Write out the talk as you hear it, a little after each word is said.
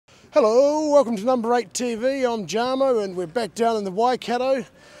Hello, welcome to Number 8 TV. I'm Jarmo and we're back down in the Waikato.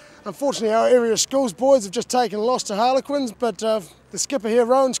 Unfortunately, our area schools boys have just taken a loss to Harlequins, but the skipper here,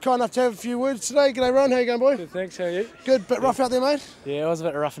 Rowan's kind enough to have a few words today. G'day, Rowan. How you going, boy? Good, thanks. How are you? Good. Bit rough out there, mate? Yeah, it was a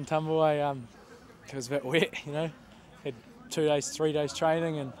bit rough and tumble. It was a bit wet, you know. Had 2 days, 3 days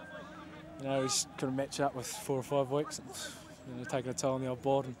training, and we just couldn't match up with 4 or 5 weeks. And, taking a toll on the old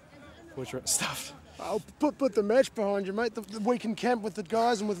board and fortunate stuff. I'll put the match behind you, mate. The weekend camp with the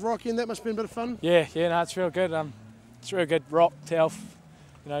guys and with Rocky, and that must have been a bit of fun. Yeah, no, it's real good. It's real good. Rock, Telf,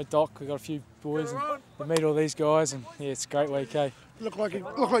 Doc. We got a few boys, and we meet all these guys, and yeah, it's a great week, eh? Look like you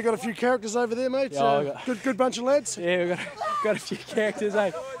got a few characters over there, mate. Yeah, good bunch of lads. Yeah, we got a few characters, eh?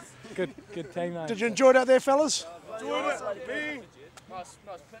 Good team, mate. Did you enjoy it out there, fellas? Enjoyed it. Nice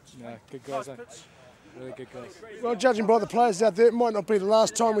pitch. No, good guys, eh? Really good guys. Well, judging by the players out there, it might not be the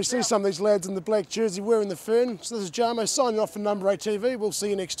last time we see some of these lads in the black jersey wearing the fern. So this is Jarmo signing off for Number 8 TV. We'll see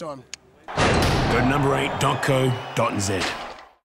you next time. Go to number8.co.nz.